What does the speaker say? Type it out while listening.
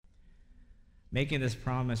Making this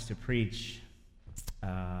promise to preach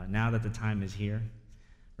now that the time is here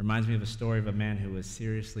reminds me of a story of a man who was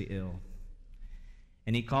seriously ill.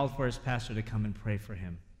 And he called for his pastor to come and pray for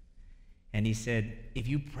him. And he said, if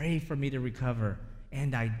you pray for me to recover,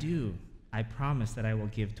 and I do, I promise that I will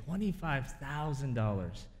give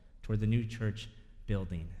 $25,000 toward the new church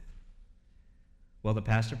building. Well, the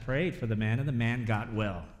pastor prayed for the man, and the man got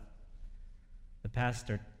well. The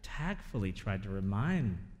pastor tactfully tried to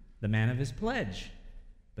remind the man of his pledge,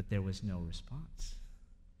 but there was no response.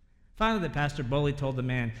 Finally, the pastor boldly told the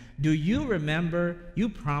man, do you remember you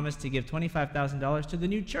promised to give $25,000 to the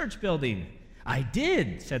new church building? I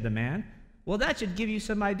did, said the man. Well, that should give you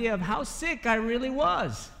some idea of how sick I really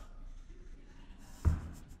was.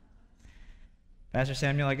 Pastor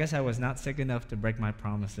Samuel, I guess I was not sick enough to break my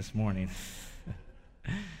promise this morning.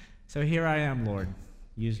 So here I am, Lord.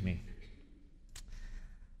 Use me.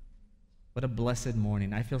 What a blessed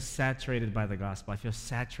morning. I feel saturated by the gospel. I feel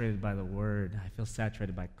saturated by the word. I feel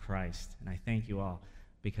saturated by Christ. And I thank you all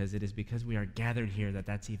because it is because we are gathered here that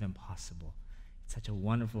that's even possible. It's such a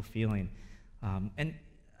wonderful feeling. And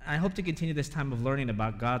I hope to continue this time of learning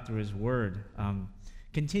about God through his word.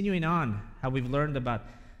 Continuing on how we've learned about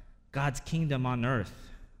God's kingdom on earth,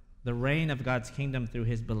 the reign of God's kingdom through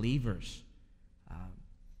his believers.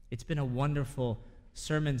 It's been a wonderful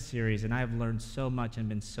sermon series, and I have learned so much and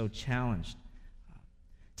been so challenged.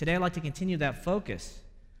 Today, I'd like to continue that focus,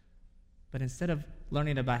 but instead of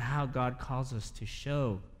learning about how God calls us to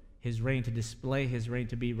show his reign, to display his reign,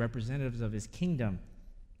 to be representatives of his kingdom,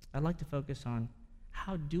 I'd like to focus on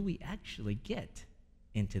how do we actually get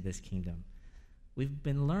into this kingdom we've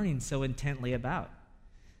been learning so intently about.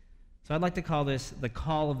 So I'd like to call this the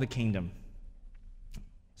call of the kingdom.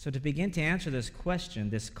 So to begin to answer this question,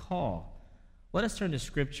 this call, let us turn to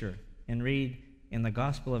Scripture and read in the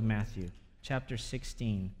Gospel of Matthew, chapter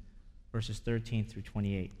 16, verses 13 through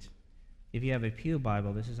 28. If you have a pew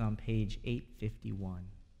Bible, this is on page 851.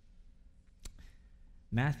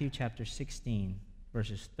 Matthew chapter 16,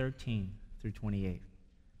 verses 13 through 28.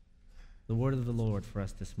 The word of the Lord for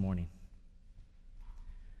us this morning.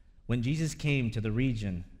 When Jesus came to the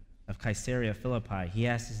region of Caesarea Philippi, he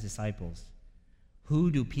asked his disciples, who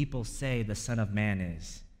do people say the Son of Man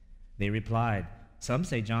is? They replied, some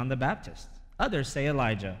say John the Baptist, others say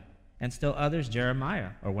Elijah, and still others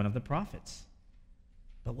Jeremiah or one of the prophets.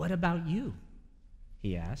 But what about you?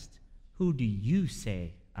 He asked, who do you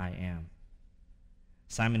say I am?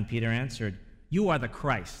 Simon Peter answered, you are the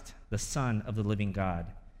Christ, the Son of the living God.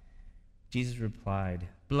 Jesus replied,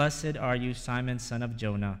 blessed are you, Simon, son of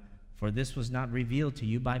Jonah, for this was not revealed to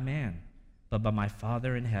you by man, but by my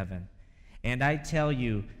Father in heaven. And I tell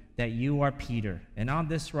you that you are Peter, and on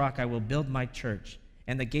this rock I will build my church,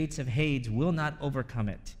 and the gates of Hades will not overcome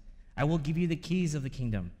it. I will give you the keys of the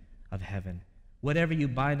kingdom of heaven. Whatever you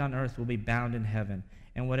bind on earth will be bound in heaven,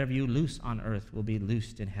 and whatever you loose on earth will be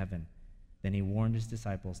loosed in heaven. Then he warned his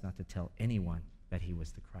disciples not to tell anyone that he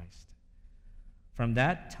was the Christ. From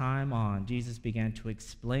that time on, Jesus began to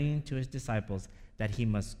explain to his disciples that he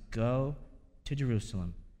must go to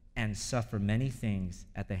Jerusalem and suffer many things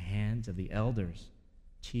at the hands of the elders,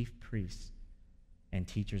 chief priests, and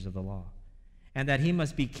teachers of the law, and that he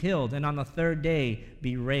must be killed and on the third day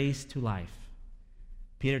be raised to life.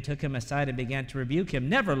 Peter took him aside and began to rebuke him.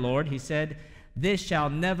 Never, Lord, he said, this shall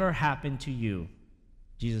never happen to you.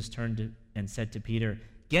 Jesus turned and said to Peter,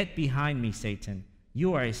 get behind me, Satan.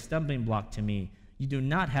 You are a stumbling block to me. You do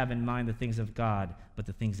not have in mind the things of God, but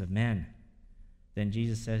the things of men. Then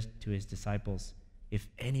Jesus says to his disciples, if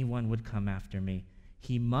anyone would come after me,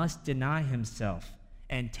 he must deny himself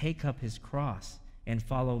and take up his cross and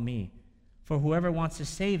follow me. For whoever wants to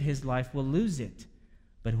save his life will lose it,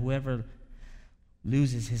 but whoever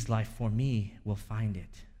loses his life for me will find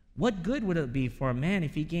it. What good would it be for a man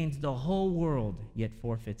if he gains the whole world yet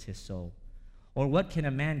forfeits his soul? Or what can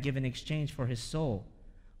a man give in exchange for his soul?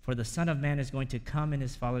 For the Son of Man is going to come in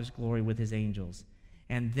his Father's glory with his angels,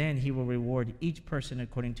 and then he will reward each person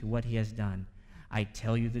according to what he has done. I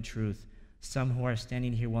tell you the truth, some who are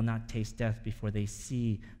standing here will not taste death before they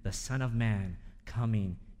see the Son of Man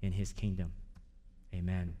coming in his kingdom.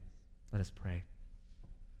 Amen. Let us pray.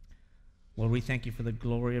 Lord, we thank you for the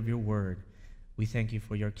glory of your word. We thank you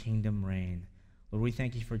for your kingdom reign. Lord, we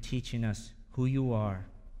thank you for teaching us who you are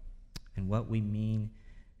and what we mean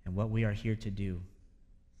and what we are here to do.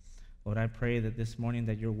 Lord, I pray that this morning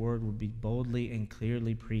that your word would be boldly and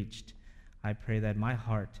clearly preached. I pray that my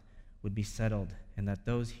heart would be settled and that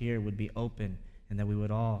those here would be open and that we would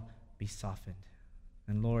all be softened.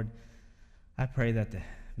 And Lord, I pray that the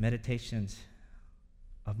meditations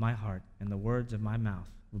of my heart and the words of my mouth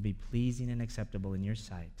will be pleasing and acceptable in your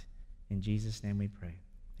sight. In Jesus' name we pray.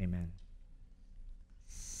 Amen.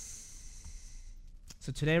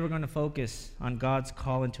 So today we're going to focus on God's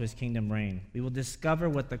call into his kingdom reign. We will discover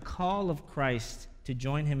what the call of Christ to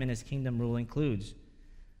join him in his kingdom rule includes.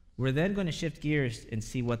 We're then going to shift gears and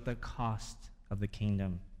see what the cost of the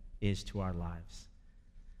kingdom is to our lives.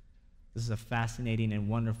 This is a fascinating and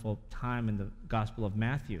wonderful time in the Gospel of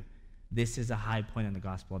Matthew. This is a high point in the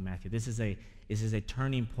Gospel of Matthew. This is a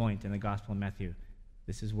turning point in the Gospel of Matthew.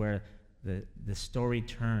 This is where the story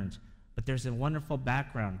turns. But there's a wonderful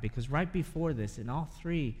background, because right before this, in all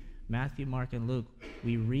three, Matthew, Mark, and Luke,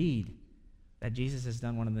 we read that Jesus has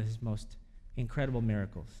done one of his most incredible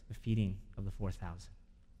miracles, the feeding of the 4,000.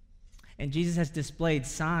 And Jesus has displayed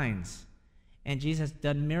signs, and Jesus has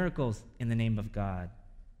done miracles in the name of God.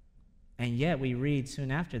 And yet we read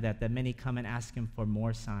soon after that many come and ask him for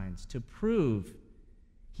more signs to prove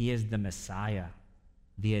he is the Messiah,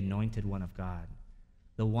 the anointed one of God,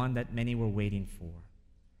 the one that many were waiting for.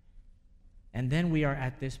 And then we are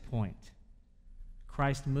at this point.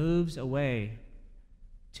 Christ moves away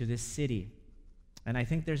to this city. And I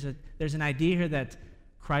think there's an idea here that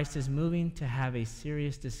Christ is moving to have a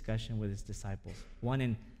serious discussion with his disciples,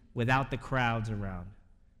 one without the crowds around.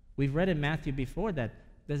 We've read in Matthew before that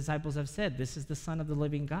the disciples have said, this is the Son of the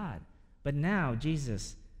living God. But now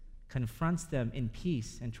Jesus confronts them in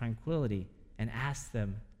peace and tranquility and asks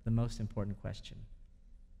them the most important question,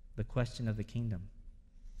 the question of the kingdom.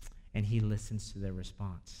 And he listens to their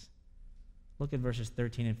response. Look at verses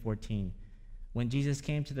 13 and 14. When Jesus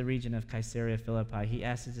came to the region of Caesarea Philippi, he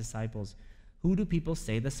asked his disciples, "Who do people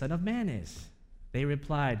say the Son of Man is?" They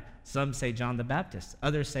replied, "Some say John the Baptist,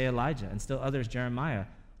 others say Elijah, and still others Jeremiah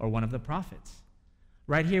or one of the prophets."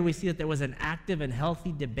 Right here we see that there was an active and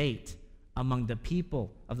healthy debate among the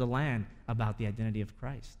people of the land about the identity of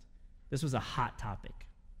Christ. This was a hot topic.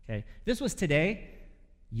 Okay? If this was today,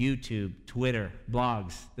 YouTube, Twitter,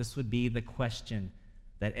 blogs, this would be the question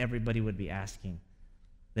that everybody would be asking.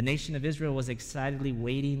 The nation of Israel was excitedly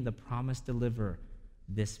waiting the promised deliverer,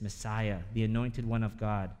 this Messiah, the anointed one of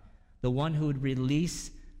God, the one who would release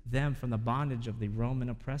them from the bondage of the Roman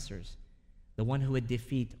oppressors, the one who would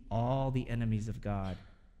defeat all the enemies of God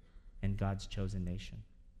and God's chosen nation.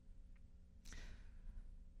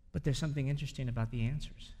 But there's something interesting about the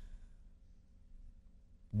answers.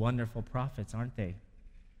 Wonderful prophets, aren't they?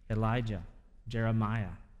 Elijah,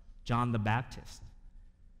 Jeremiah, John the Baptist.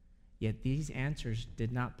 Yet these answers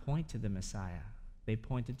did not point to the Messiah. They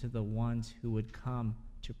pointed to the ones who would come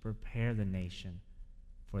to prepare the nation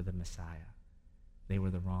for the Messiah. They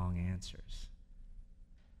were the wrong answers.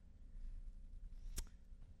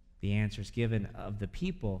 The answers given of the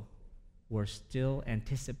people were still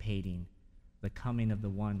anticipating the coming of the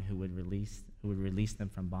one who would release them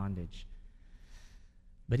from bondage.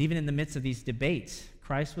 But even in the midst of these debates,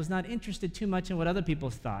 Christ was not interested too much in what other people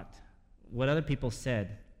thought, what other people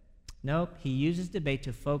said. Nope, he uses debate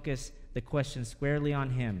to focus the question squarely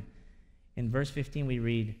on him. In verse 15 we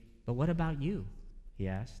read, "But what about you?" he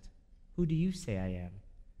asked. "Who do you say I am?"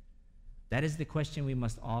 That is the question we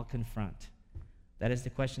must all confront. That is the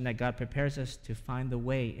question that God prepares us to find the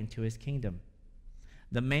way into his kingdom.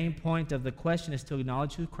 The main point of the question is to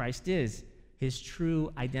acknowledge who Christ is, his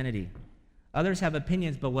true identity. Others have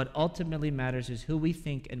opinions, but what ultimately matters is who we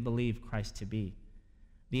think and believe Christ to be.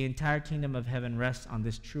 The entire kingdom of heaven rests on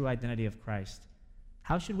this true identity of Christ.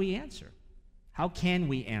 How should we answer? How can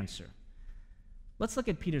we answer? Let's look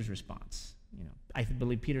at Peter's response. I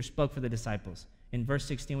believe Peter spoke for the disciples. In verse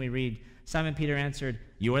 16 we read, Simon Peter answered,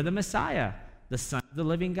 "You are the Messiah, the Son of the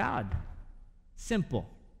living God." Simple.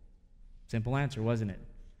 Simple answer, wasn't it?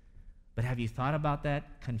 But have you thought about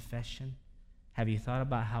that confession? Have you thought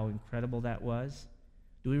about how incredible that was?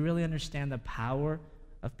 Do we really understand the power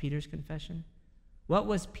of Peter's confession? What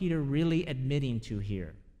was Peter really admitting to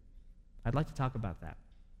here? I'd like to talk about that.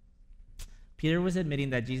 Peter was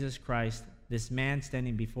admitting that Jesus Christ, this man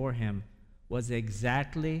standing before him, was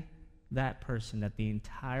exactly that person that the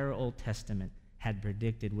entire Old Testament had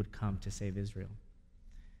predicted would come to save Israel.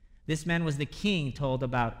 This man was the king told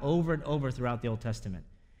about over and over throughout the Old Testament.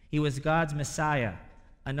 He was God's Messiah,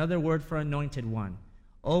 another word for anointed one.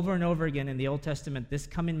 Over and over again in the Old Testament, this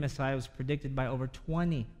coming Messiah was predicted by over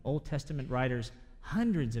 20 Old Testament writers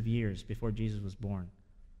hundreds of years before Jesus was born.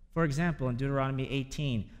 For example, in Deuteronomy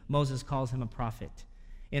 18, Moses calls him a prophet.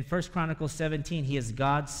 In 1 Chronicles 17, he is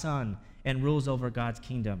God's son and rules over God's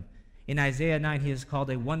kingdom. In Isaiah 9, he is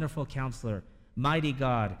called a wonderful counselor, mighty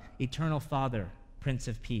God, eternal Father, Prince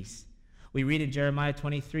of Peace. We read in Jeremiah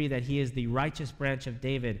 23 that he is the righteous branch of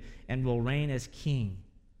David and will reign as king.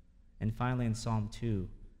 And finally in Psalm 2,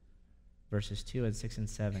 verses 2 and 6 and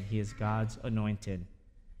 7, he is God's anointed.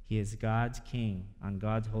 He is God's king on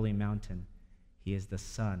God's holy mountain. He is the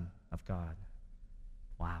Son of God.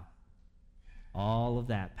 Wow. All of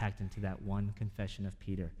that packed into that one confession of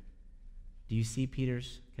Peter. Do you see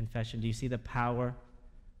Peter's confession? Do you see the power?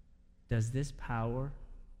 Does this power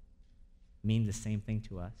mean the same thing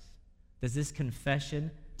to us? Does this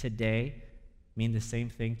confession today mean the same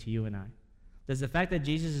thing to you and I? Does the fact that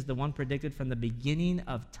Jesus is the one predicted from the beginning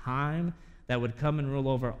of time that would come and rule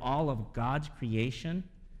over all of God's creation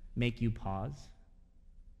make you pause?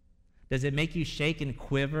 Does it make you shake and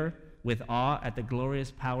quiver with awe at the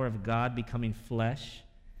glorious power of God becoming flesh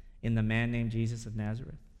in the man named Jesus of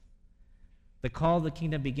Nazareth? The call of the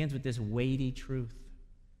kingdom begins with this weighty truth.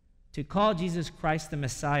 To call Jesus Christ the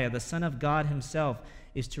Messiah, the Son of God himself,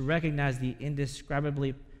 is to recognize the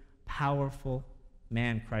indescribably powerful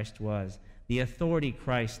man Christ was, the authority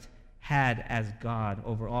Christ had as God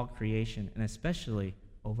over all creation, and especially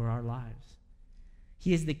over our lives.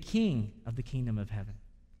 He is the king of the kingdom of heaven,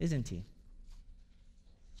 isn't he?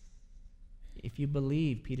 If you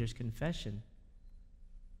believe Peter's confession,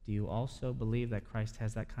 do you also believe that Christ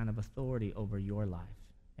has that kind of authority over your life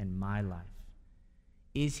and my life?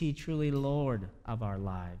 Is he truly Lord of our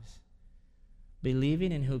lives?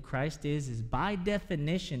 Believing in who Christ is by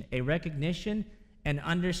definition a recognition and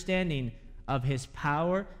understanding of his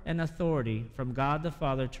power and authority from God the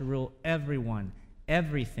Father to rule everyone,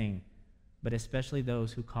 everything, but especially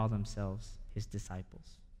those who call themselves his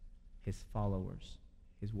disciples, his followers,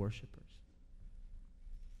 his worshipers.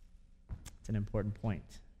 It's an important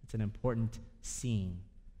point. It's an important scene.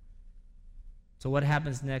 So what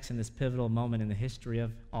happens next in this pivotal moment in the history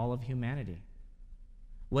of all of humanity?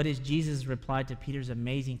 What is Jesus' reply to Peter's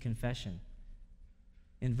amazing confession?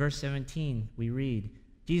 In verse 17, we read,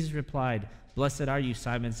 Jesus replied, "Blessed are you,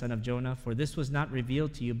 Simon, son of Jonah, for this was not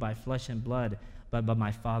revealed to you by flesh and blood, but by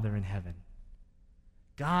my Father in heaven."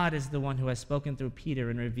 God is the one who has spoken through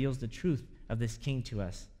Peter and reveals the truth of this king to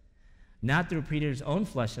us, not through Peter's own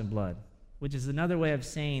flesh and blood, which is another way of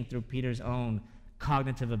saying through Peter's own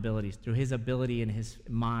cognitive abilities, through his ability in his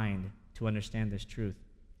mind to understand this truth.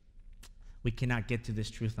 We cannot get to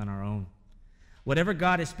this truth on our own. Whatever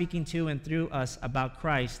God is speaking to and through us about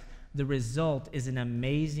Christ, the result is an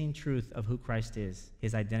amazing truth of who Christ is,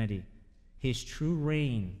 his identity, his true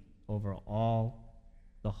reign over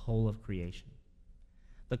the whole of creation.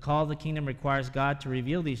 The call of the kingdom requires God to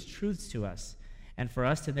reveal these truths to us and for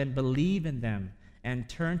us to then believe in them and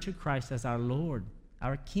turn to Christ as our Lord,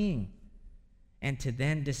 our King, and to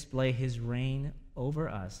then display his reign over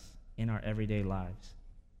us in our everyday lives.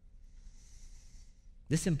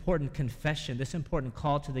 This important confession, this important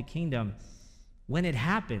call to the kingdom, when it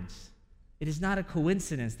happens, it is not a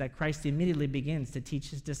coincidence that Christ immediately begins to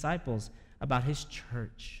teach his disciples about his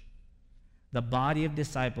church, the body of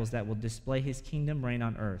disciples that will display his kingdom reign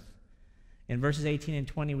on earth. In verses 18 and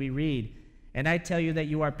 20, we read, "And I tell you that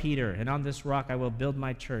you are Peter, and on this rock I will build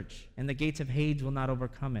my church, and the gates of Hades will not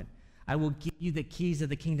overcome it. I will give you the keys of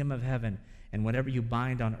the kingdom of heaven, and whatever you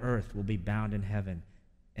bind on earth will be bound in heaven,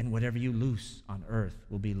 and whatever you loose on earth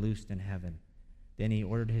will be loosed in heaven." Then he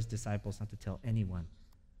ordered his disciples not to tell anyone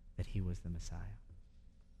that he was the Messiah.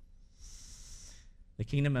 The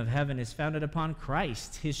kingdom of heaven is founded upon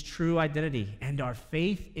Christ, his true identity, and our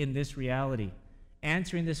faith in this reality.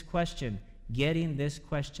 Answering this question, getting this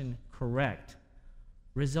question correct,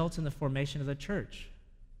 results in the formation of the church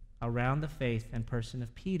around the faith and person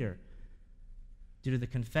of Peter due to the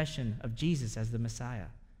confession of Jesus as the Messiah.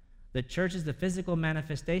 The church is the physical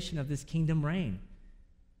manifestation of this kingdom reign,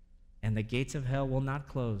 and the gates of hell will not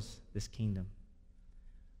close this kingdom.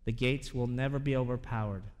 The gates will never be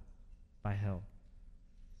overpowered by hell.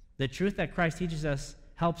 The truth that Christ teaches us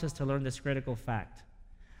helps us to learn this critical fact.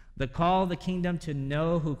 The call of the kingdom to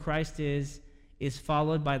know who Christ is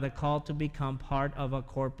followed by the call to become part of a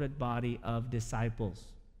corporate body of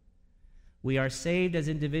disciples. We are saved as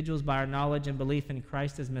individuals by our knowledge and belief in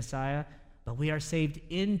Christ as Messiah, but we are saved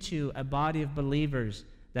into a body of believers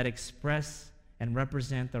that express and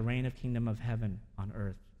represent the reign of kingdom of heaven on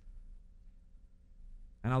earth.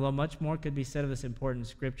 And although much more could be said of this important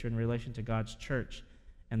scripture in relation to God's church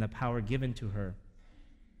and the power given to her,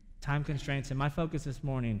 time constraints and my focus this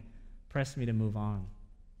morning pressed me to move on.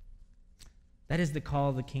 That is the call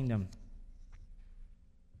of the kingdom.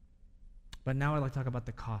 But now I'd like to talk about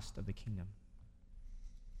the cost of the kingdom.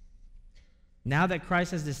 Now that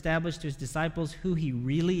Christ has established to his disciples who he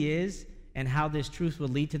really is and how this truth will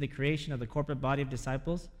lead to the creation of the corporate body of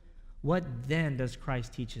disciples, what then does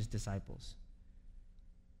Christ teach his disciples?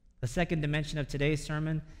 The second dimension of today's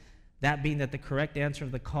sermon, that being that the correct answer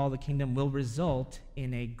of the call of the kingdom will result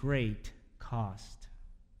in a great cost.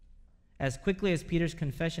 As quickly as Peter's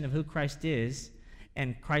confession of who Christ is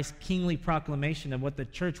and Christ's kingly proclamation of what the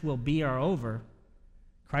church will be are over,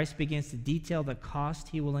 Christ begins to detail the cost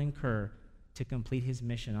he will incur to complete his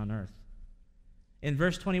mission on earth. In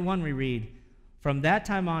verse 21 we read, "From that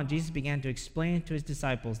time on, Jesus began to explain to his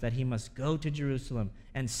disciples that he must go to Jerusalem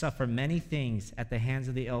and suffer many things at the hands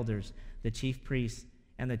of the elders, the chief priests,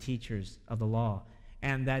 and the teachers of the law,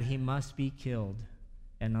 and that he must be killed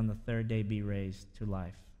and on the third day be raised to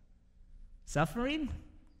life." Suffering?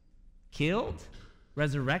 Killed?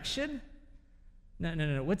 Resurrection?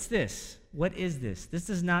 No. What's this? What is this? This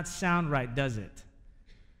does not sound right, does it?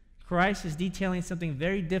 Christ is detailing something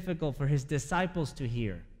very difficult for his disciples to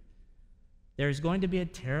hear. There is going to be a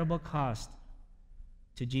terrible cost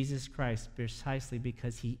to Jesus Christ precisely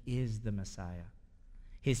because he is the Messiah.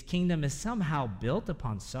 His kingdom is somehow built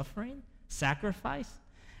upon suffering, sacrifice,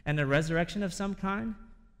 and a resurrection of some kind.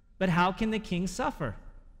 But how can the king suffer?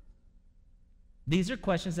 These are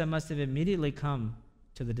questions that must have immediately come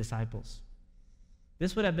to the disciples.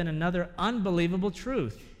 This would have been another unbelievable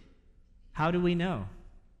truth. How do we know?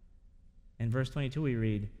 In verse 22 we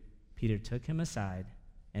read, "Peter took him aside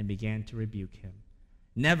and began to rebuke him.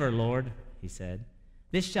 'Never, Lord,' he said,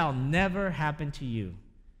 'this shall never happen to you.'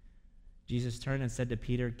 Jesus turned and said to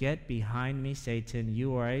Peter, 'Get behind me, Satan.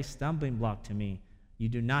 You are a stumbling block to me. You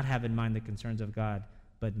do not have in mind the concerns of God,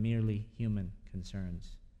 but merely human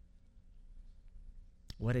concerns.'"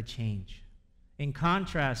 What a change. In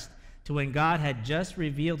contrast to when God had just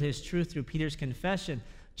revealed his truth through Peter's confession,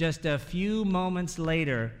 just a few moments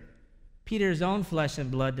later, Peter's own flesh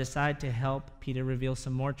and blood decide to help Peter reveal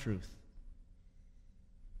some more truth.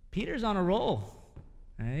 Peter's on a roll.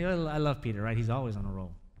 I love Peter, right? He's always on a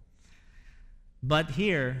roll. But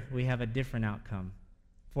here we have a different outcome.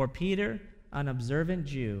 For Peter, an observant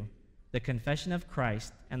Jew, the confession of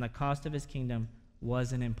Christ and the cost of his kingdom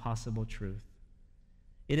was an impossible truth.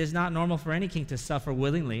 It is not normal for any king to suffer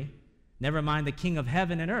willingly, never mind the King of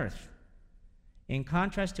heaven and earth. In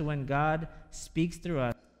contrast to when God speaks through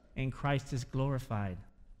us and Christ is glorified,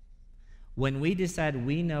 when we decide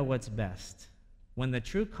we know what's best, when the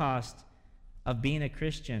true cost of being a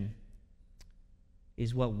Christian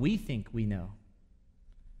is what we think we know,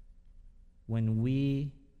 when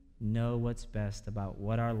we know what's best about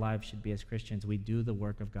what our lives should be as Christians, we do the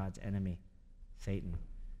work of God's enemy, Satan.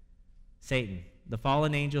 Satan, the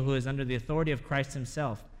fallen angel who is under the authority of Christ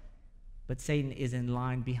himself. But Satan is in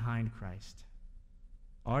line behind Christ.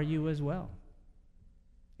 Are you as well?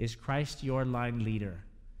 Is Christ your line leader?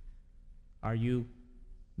 Are you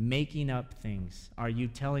making up things? Are you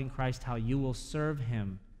telling Christ how you will serve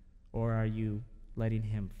him? Or are you letting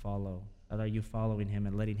him follow? Or are you following him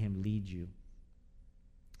and letting him lead you?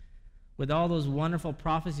 With all those wonderful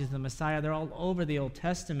prophecies of the Messiah, they're all over the Old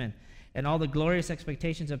Testament, and all the glorious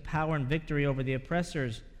expectations of power and victory over the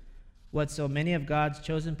oppressors, what so many of God's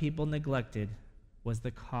chosen people neglected was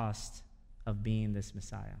the cost of being this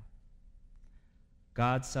Messiah.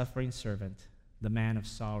 God's suffering servant, the man of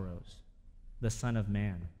sorrows, the Son of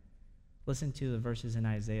Man. Listen to the verses in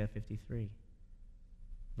Isaiah 53.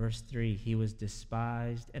 Verse 3, "He was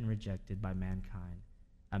despised and rejected by mankind,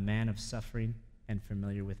 a man of suffering and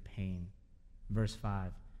familiar with pain." Verse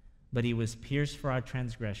 5, "But he was pierced for our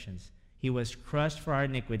transgressions. He was crushed for our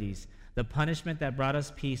iniquities. The punishment that brought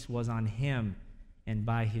us peace was on him, and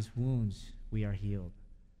by his wounds we are healed."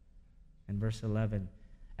 And verse 11,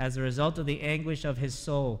 "As a result of the anguish of his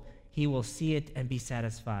soul, he will see it and be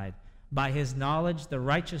satisfied. By his knowledge, the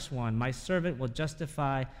righteous one, my servant, will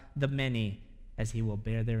justify the many, as he will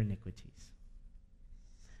bear their iniquities."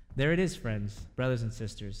 There it is, friends, brothers and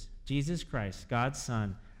sisters. Jesus Christ, God's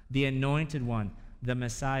Son, the Anointed One, the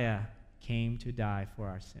Messiah, came to die for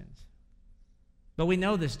our sins. But we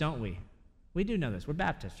know this, don't we? We do know this. We're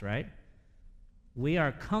Baptists, right? We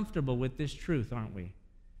are comfortable with this truth, aren't we?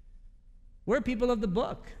 We're people of the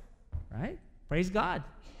book, right? Praise God.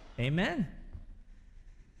 Amen.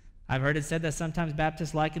 I've heard it said that sometimes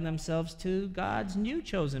Baptists liken themselves to God's new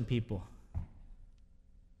chosen people.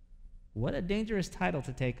 What a dangerous title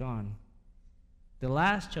to take on. The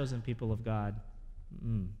last chosen people of God.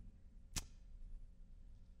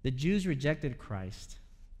 The Jews rejected Christ,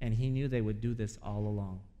 and he knew they would do this all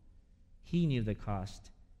along. He knew the cost.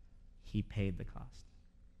 He paid the cost.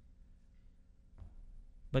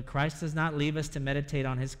 But Christ does not leave us to meditate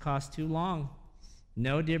on his cost too long.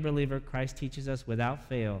 No, dear believer, Christ teaches us without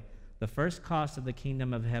fail the first cost of the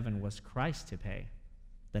kingdom of heaven was Christ to pay.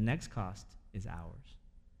 The next cost is ours,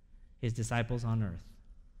 his disciples on earth.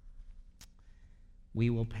 We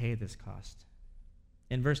will pay this cost.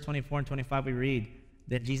 In verse 24 and 25, we read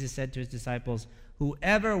that Jesus said to his disciples,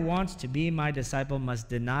 Whoever wants to be my disciple must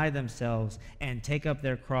deny themselves and take up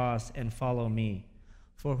their cross and follow me.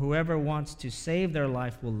 For whoever wants to save their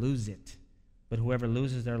life will lose it, but whoever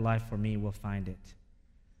loses their life for me will find it."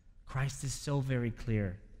 Christ is so very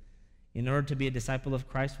clear. In order to be a disciple of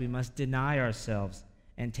Christ, we must deny ourselves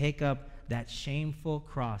and take up that shameful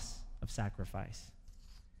cross of sacrifice.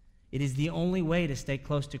 It is the only way to stay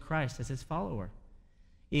close to Christ as his follower.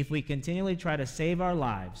 If we continually try to save our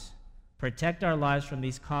lives, protect our lives from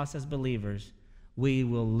these costs as believers, we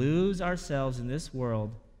will lose ourselves in this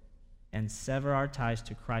world and sever our ties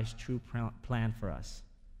to Christ's true plan for us.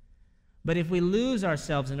 But if we lose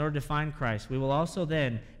ourselves in order to find Christ, we will also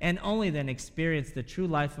then, and only then, experience the true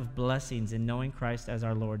life of blessings in knowing Christ as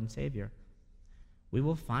our Lord and Savior. We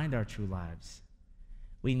will find our true lives.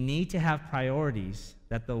 We need to have priorities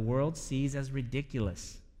that the world sees as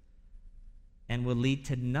ridiculous and will lead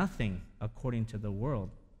to nothing according to the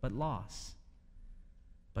world but loss.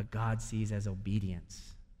 But God sees as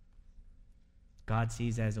obedience. God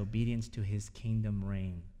sees as obedience to his kingdom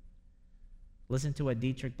reign. Listen to what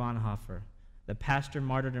Dietrich Bonhoeffer, the pastor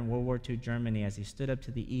martyred in World War II Germany, as he stood up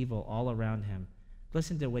to the evil all around him.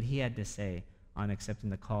 Listen to what he had to say on accepting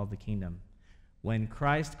the call of the kingdom. "When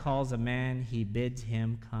Christ calls a man, he bids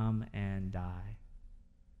him come and die."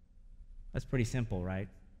 That's pretty simple, right?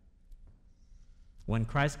 When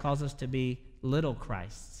Christ calls us to be little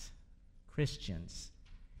Christs, Christians,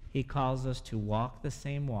 he calls us to walk the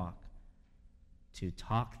same walk, to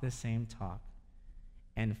talk the same talk,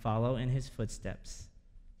 and follow in his footsteps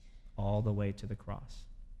all the way to the cross.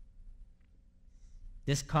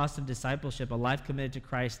 This cost of discipleship, a life committed to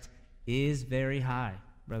Christ, is very high,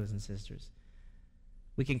 brothers and sisters.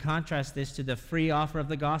 We can contrast this to the free offer of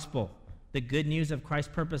the gospel, the good news of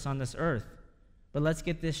Christ's purpose on this earth. But let's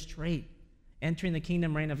get this straight. Entering the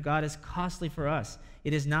kingdom reign of God is costly for us.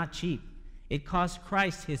 It is not cheap. It costs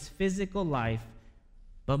Christ his physical life,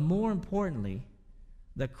 but more importantly,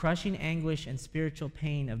 the crushing anguish and spiritual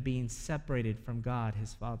pain of being separated from God,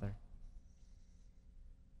 his Father.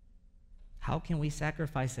 How can we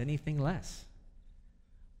sacrifice anything less?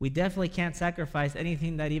 We definitely can't sacrifice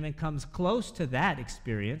anything that even comes close to that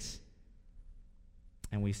experience.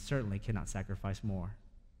 And we certainly cannot sacrifice more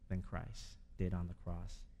than Christ did on the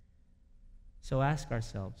cross. So ask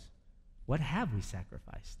ourselves, what have we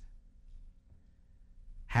sacrificed?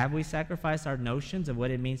 Have we sacrificed our notions of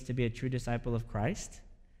what it means to be a true disciple of Christ?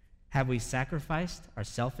 Have we sacrificed our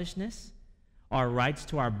selfishness, our rights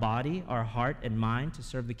to our body, our heart, and mind to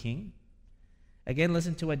serve the King? Again,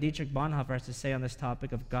 listen to what Dietrich Bonhoeffer has to say on this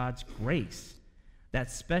topic of God's grace,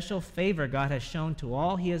 that special favor God has shown to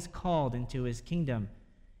all he has called into his kingdom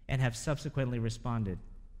and have subsequently responded.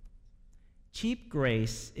 Cheap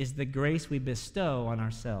grace is the grace we bestow on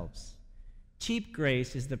ourselves. Cheap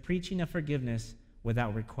grace is the preaching of forgiveness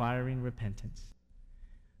without requiring repentance.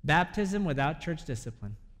 Baptism without church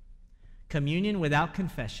discipline. Communion without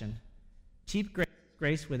confession. Cheap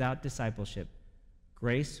grace without discipleship.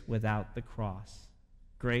 Grace without the cross.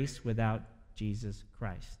 Grace without Jesus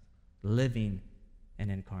Christ, living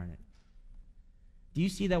and incarnate. Do you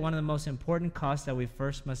see that one of the most important costs that we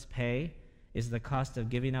first must pay is the cost of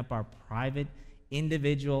giving up our private,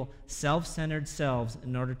 individual, self-centered selves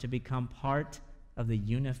in order to become part of the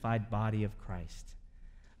unified body of Christ?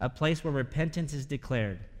 A place where repentance is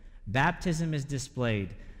declared, baptism is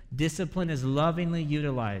displayed, discipline is lovingly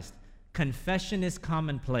utilized, confession is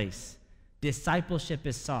commonplace, discipleship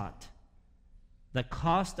is sought. The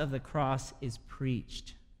cost of the cross is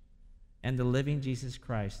preached, and the living Jesus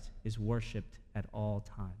Christ is worshiped at all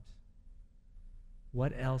times.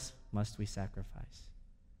 What else must we sacrifice?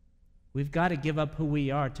 We've got to give up who we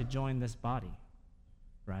are to join this body,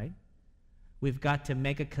 right? We've got to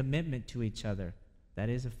make a commitment to each other. That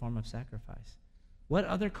is a form of sacrifice. What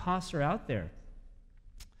other costs are out there?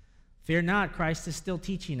 Fear not, Christ is still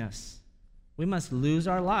teaching us. We must lose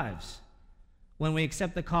our lives. When we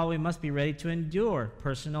accept the call, we must be ready to endure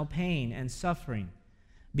personal pain and suffering,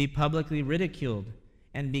 be publicly ridiculed,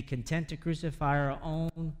 and be content to crucify our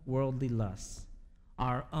own worldly lusts,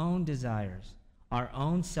 our own desires, our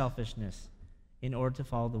own selfishness, in order to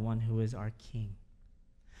follow the one who is our King.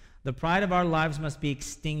 The pride of our lives must be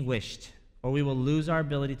extinguished, or we will lose our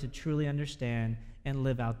ability to truly understand and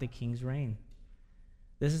live out the King's reign.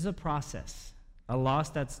 This is a process, a loss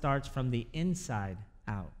that starts from the inside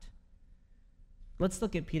out. Let's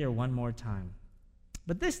look at Peter one more time.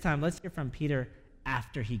 But this time, let's hear from Peter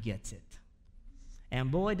after he gets it.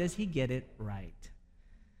 And boy, does he get it right.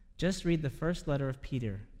 Just read the first letter of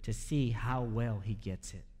Peter to see how well he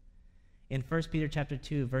gets it. In 1 Peter chapter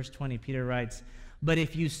 2, verse 20, Peter writes, "But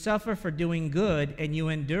if you suffer for doing good and you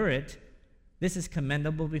endure it, This is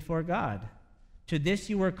commendable before God. To this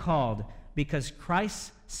you were called, because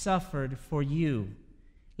Christ suffered for you,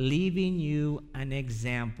 leaving you an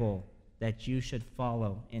example that you should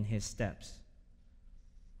follow in his steps.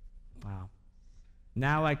 Wow.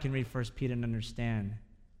 Now I can read 1 Peter and understand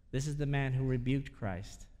this is the man who rebuked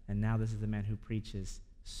Christ, and now this is the man who preaches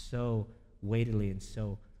so weightily and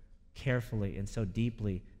so carefully and so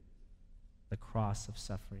deeply the cross of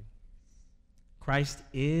suffering. Christ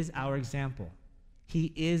is our example.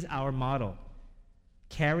 He is our model.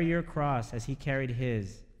 Carry your cross as he carried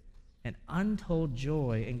his, and untold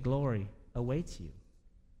joy and glory awaits you.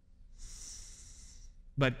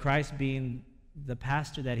 But Christ, being the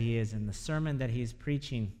pastor that he is and the sermon that he is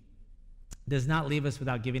preaching, does not leave us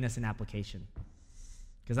without giving us an application,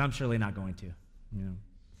 because I'm surely not going to.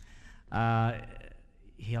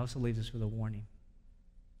 He also leaves us with a warning.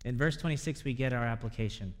 In verse 26, we get our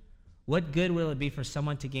application. What good will it be for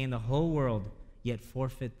someone to gain the whole world, yet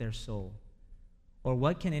forfeit their soul? Or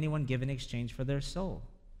what can anyone give in exchange for their soul?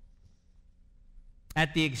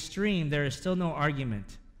 At the extreme, there is still no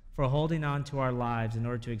argument for holding on to our lives in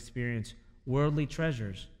order to experience worldly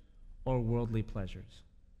treasures or worldly pleasures.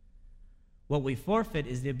 What we forfeit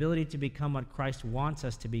is the ability to become what Christ wants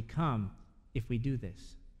us to become if we do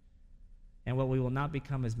this. And what we will not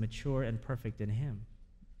become is mature and perfect in him.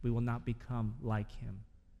 We will not become like him.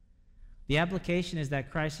 The application is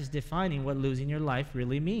that Christ is defining what losing your life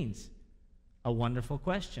really means. A wonderful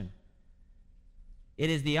question. It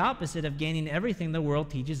is the opposite of gaining everything the world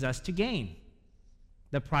teaches us to gain.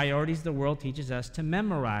 The priorities the world teaches us to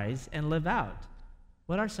memorize and live out.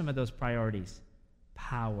 What are some of those priorities?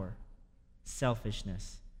 Power,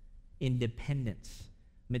 selfishness, independence,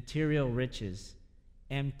 material riches,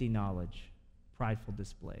 empty knowledge, prideful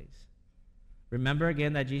displays. Remember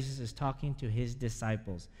again that Jesus is talking to his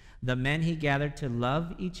disciples, the men he gathered to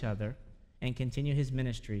love each other and continue his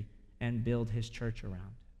ministry and build his church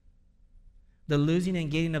around. The losing and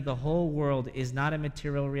gaining of the whole world is not a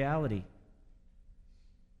material reality.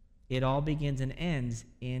 It all begins and ends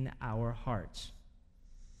in our hearts.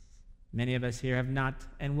 Many of us here have not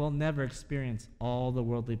and will never experience all the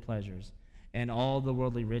worldly pleasures and all the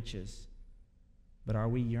worldly riches. But are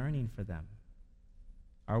we yearning for them?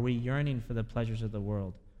 Are we yearning for the pleasures of the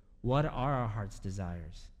world? What are our heart's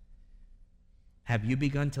desires? Have you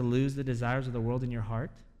begun to lose the desires of the world in your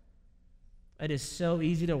heart? It is so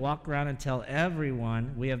easy to walk around and tell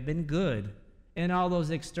everyone we have been good in all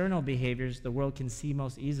those external behaviors the world can see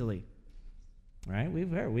most easily. Right?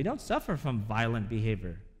 We've heard we don't suffer from violent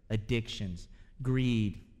behavior, addictions,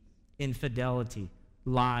 greed, infidelity,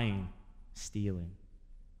 lying, stealing.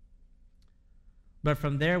 But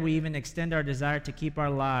from there, we even extend our desire to keep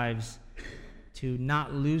our lives, to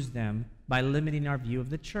not lose them by limiting our view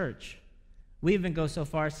of the church. We even go so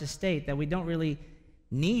far as to state that we don't really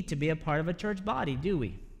need to be a part of a church body, do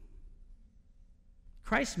we?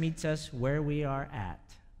 Christ meets us where we are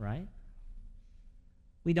at, right?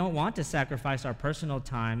 We don't want to sacrifice our personal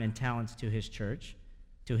time and talents to his church,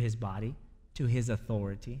 to his body, to his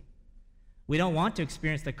authority. We don't want to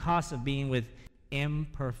experience the cost of being with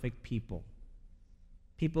imperfect people.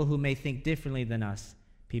 People who may think differently than us,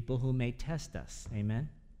 people who may test us, amen?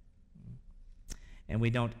 And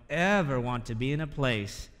we don't ever want to be in a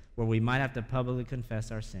place where we might have to publicly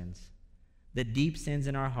confess our sins, the deep sins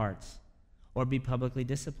in our hearts, or be publicly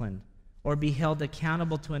disciplined, or be held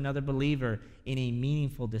accountable to another believer in a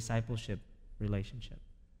meaningful discipleship relationship.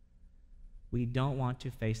 We don't want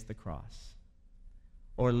to face the cross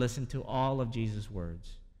or listen to all of Jesus'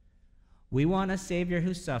 words. We want a Savior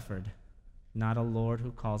who suffered, not a Lord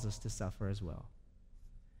who calls us to suffer as well.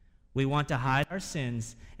 We want to hide our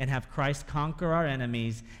sins and have Christ conquer our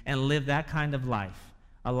enemies and live that kind of life,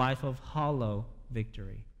 a life of hollow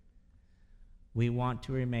victory. We want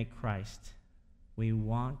to remake Christ. We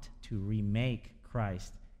want to remake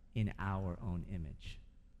Christ in our own image,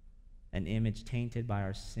 an image tainted by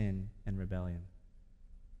our sin and rebellion.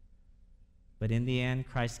 But in the end,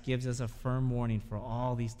 Christ gives us a firm warning for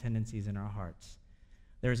all these tendencies in our hearts.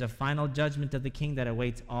 There is a final judgment of the King that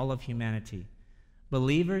awaits all of humanity,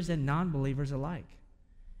 believers and non-believers alike.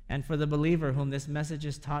 And for the believer whom this message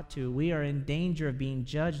is taught to, we are in danger of being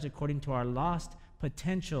judged according to our lost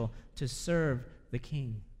potential to serve the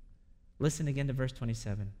King. Listen again to verse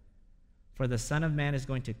 27. For the Son of Man is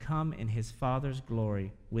going to come in his Father's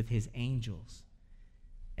glory with his angels,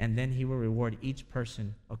 and then he will reward each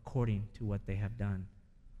person according to what they have done.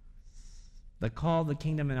 The call of the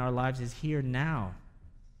kingdom in our lives is here now.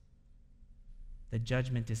 The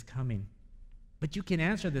judgment is coming. But you can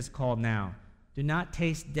answer this call now. Do not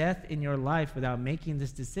taste death in your life without making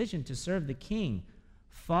this decision to serve the King.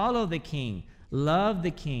 Follow the King, love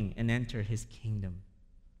the King, and enter his kingdom.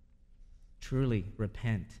 Truly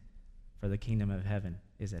repent, for the kingdom of heaven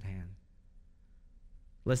is at hand.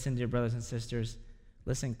 Listen, dear brothers and sisters.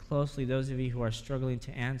 Listen closely, those of you who are struggling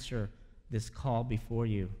to answer this call before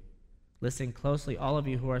you. Listen closely, all of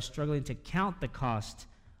you who are struggling to count the cost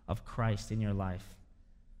of Christ in your life.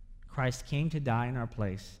 Christ came to die in our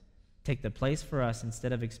place, take the place for us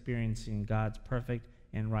instead of experiencing God's perfect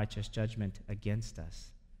and righteous judgment against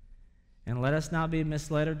us. And let us not be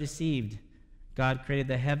misled or deceived. God created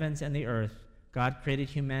the heavens and the earth. God created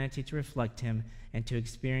humanity to reflect him and to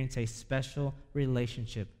experience a special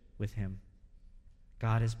relationship with him.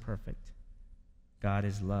 God is perfect. God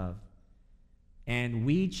is love. And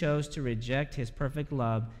we chose to reject his perfect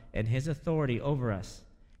love and his authority over us,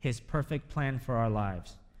 his perfect plan for our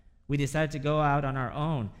lives. We decided to go out on our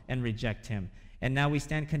own and reject him. And now we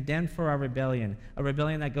stand condemned for our rebellion, a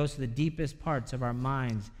rebellion that goes to the deepest parts of our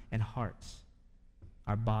minds and hearts,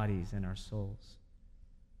 our bodies and our souls.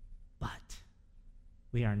 But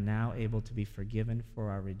we are now able to be forgiven for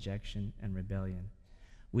our rejection and rebellion.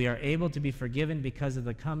 We are able to be forgiven because of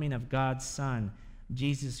the coming of God's Son,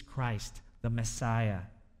 Jesus Christ, the Messiah,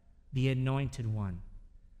 the Anointed One.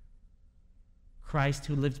 Christ,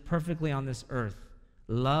 who lived perfectly on this earth,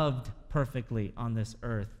 loved perfectly on this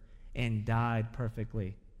earth, and died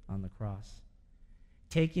perfectly on the cross,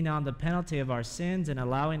 taking on the penalty of our sins and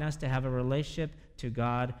allowing us to have a relationship to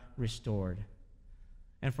God restored.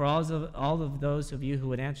 And for all of those of you who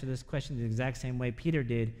would answer this question the exact same way Peter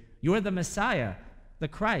did, you're the Messiah, the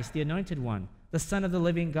Christ, the Anointed One, the Son of the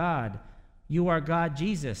living God. You are God,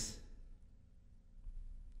 Jesus.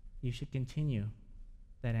 You should continue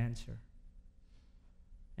that answer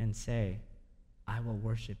and say, I will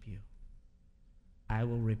worship you. I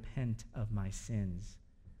will repent of my sins.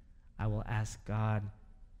 I will ask God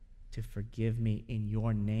to forgive me in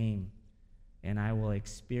your name, and I will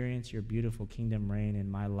experience your beautiful kingdom reign in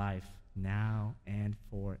my life now and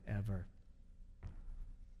forever.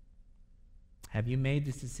 Have you made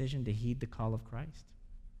this decision to heed the call of Christ?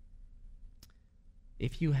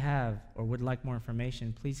 If you have or would like more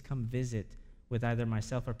information, please come visit with either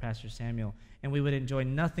myself or Pastor Samuel, and we would enjoy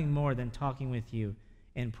nothing more than talking with you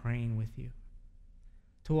and praying with you.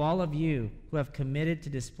 To all of you who have committed to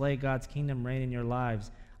display God's kingdom reign in your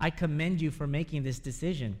lives, I commend you for making this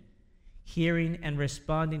decision, hearing and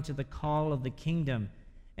responding to the call of the kingdom,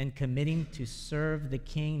 and committing to serve the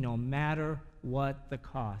King no matter what the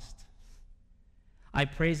cost. I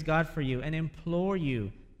praise God for you and implore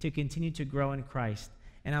you to continue to grow in Christ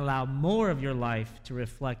and allow more of your life to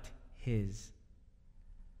reflect his.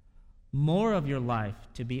 More of your life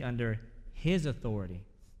to be under his authority,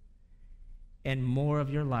 and more of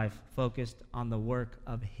your life focused on the work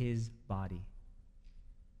of his body,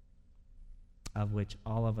 of which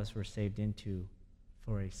all of us were saved into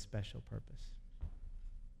for a special purpose.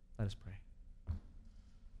 Let us pray.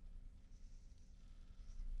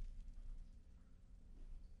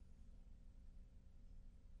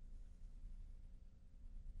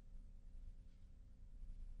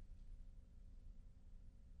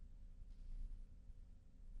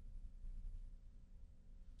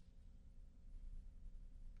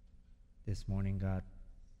 This morning, God,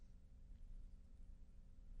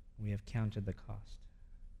 we have counted the cost.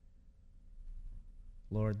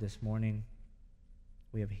 Lord, this morning,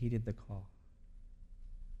 we have heeded the call.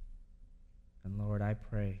 And Lord, I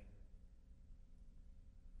pray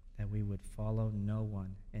that we would follow no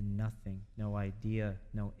one and nothing, no idea,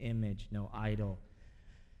 no image, no idol,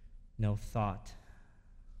 no thought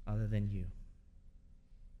other than you.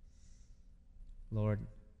 Lord,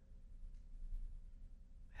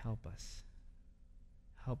 help us.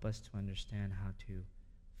 Help us to understand how to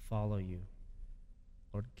follow you.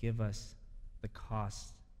 Lord, give us the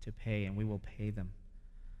costs to pay, and we will pay them.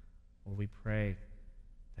 Lord, we pray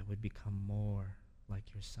that we'd become more like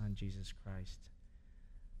your Son, Jesus Christ,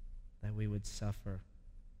 that we would suffer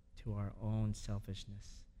to our own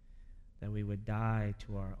selfishness, that we would die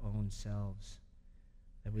to our own selves,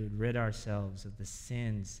 that we would rid ourselves of the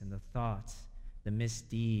sins and the thoughts, the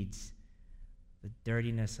misdeeds, the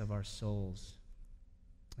dirtiness of our souls.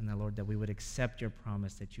 And that, Lord, that we would accept your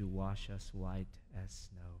promise that you wash us white as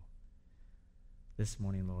snow. This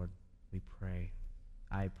morning, Lord, we pray,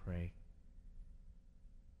 I pray,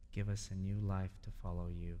 give us a new life to follow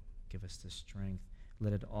you. Give us the strength.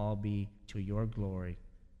 Let it all be to your glory.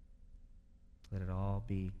 Let it all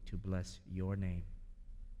be to bless your name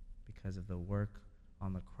because of the work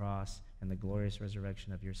on the cross and the glorious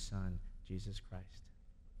resurrection of your Son, Jesus Christ.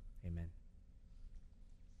 Amen.